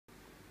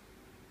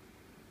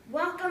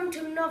Welcome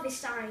to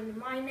NoviSign.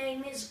 My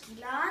name is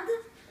Gilad.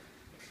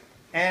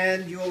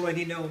 And you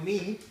already know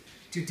me.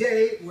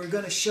 Today we're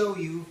going to show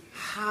you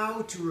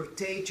how to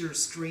rotate your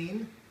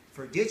screen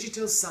for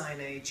digital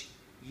signage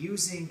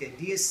using the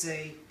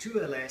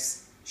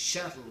DSA2LS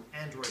Shuttle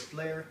Android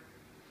player.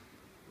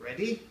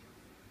 Ready?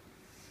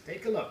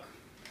 Take a look.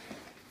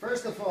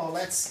 First of all,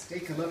 let's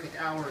take a look at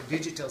our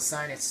digital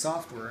signage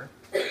software.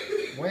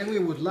 When we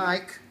would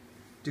like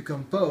to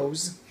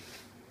compose,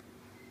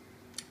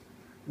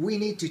 we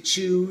need to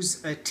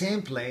choose a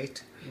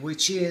template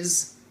which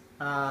is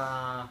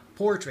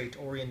portrait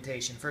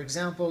orientation. For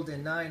example, the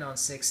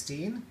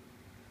 9:16.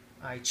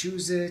 I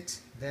choose it,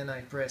 then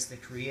I press the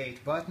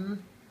create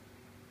button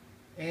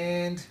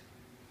and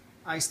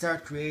I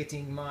start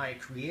creating my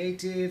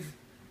creative.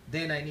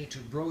 Then I need to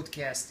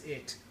broadcast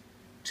it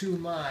to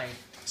my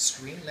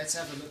screen. Let's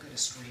have a look at the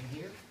screen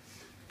here.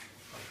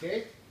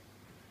 Okay.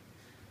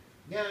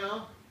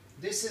 Now,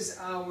 this is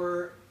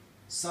our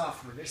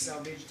software. This is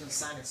our digital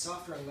signage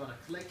software. I'm going to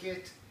click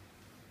it.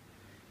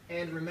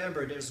 And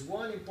remember, there's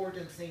one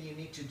important thing you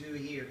need to do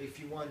here if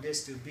you want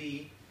this to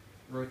be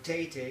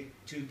rotated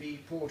to be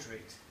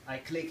portrait. I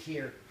click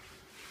here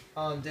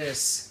on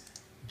this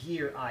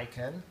gear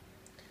icon.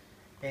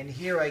 And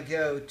here I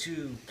go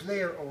to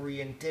player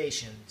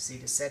orientation. See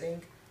the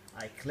setting?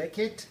 I click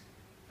it.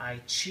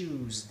 I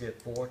choose the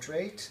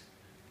portrait.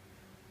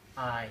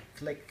 I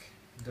click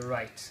the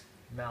right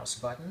mouse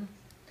button.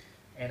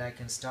 And I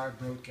can start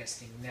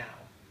broadcasting now.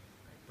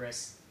 I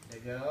press the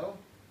go.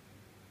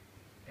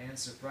 And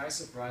surprise,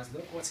 surprise,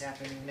 look what's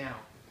happening now.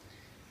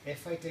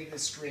 If I take the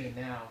screen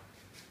now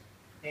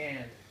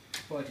and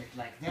put it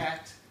like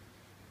that,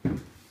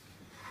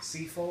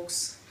 see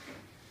folks,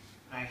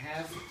 I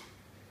have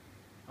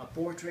a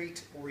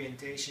portrait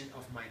orientation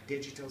of my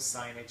digital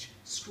signage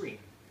screen.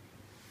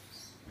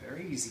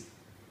 Very easy.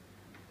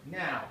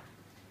 Now,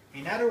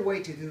 another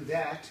way to do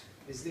that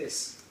is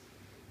this.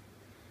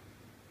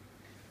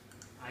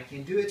 I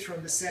can do it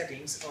from the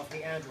settings of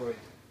the Android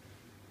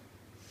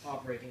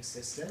operating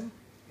system.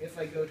 If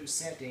I go to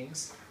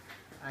settings,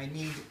 I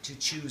need to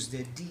choose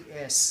the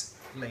DS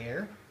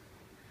layer.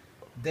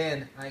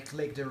 Then I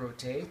click the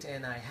rotate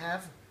and I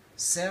have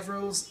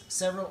several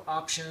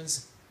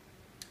options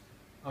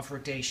of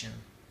rotation.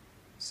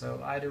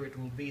 So either it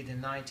will be the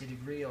 90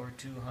 degree or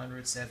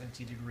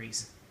 270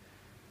 degrees.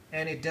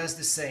 And it does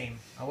the same.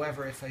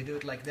 However, if I do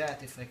it like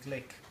that, if I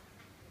click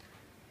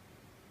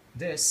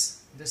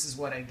this is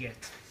what I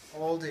get.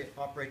 All the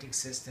operating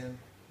system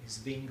is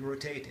being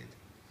rotated.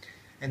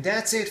 And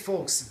that's it,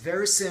 folks.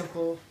 Very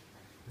simple,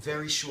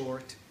 very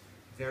short,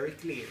 very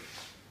clear.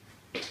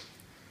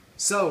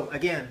 So,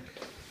 again,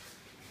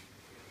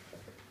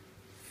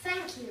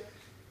 thank you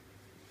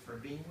for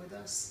being with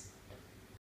us.